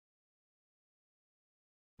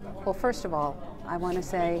Well, first of all, I want to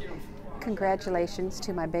say congratulations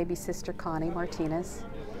to my baby sister, Connie Martinez.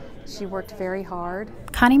 She worked very hard.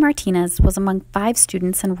 Connie Martinez was among 5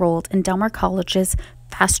 students enrolled in Del Mar College's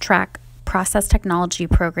Fast Track Process Technology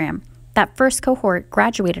program. That first cohort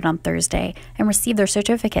graduated on Thursday and received their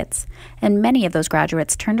certificates, and many of those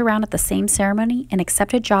graduates turned around at the same ceremony and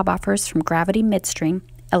accepted job offers from Gravity Midstream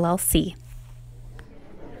LLC.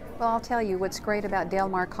 Well, I'll tell you what's great about Del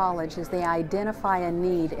Mar College is they identify a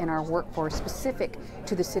need in our workforce specific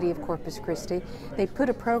to the city of Corpus Christi. They put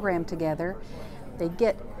a program together. They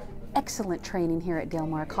get excellent training here at Del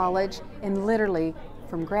Mar College, and literally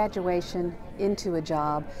from graduation into a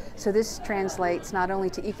job. So this translates not only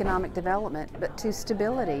to economic development, but to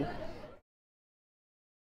stability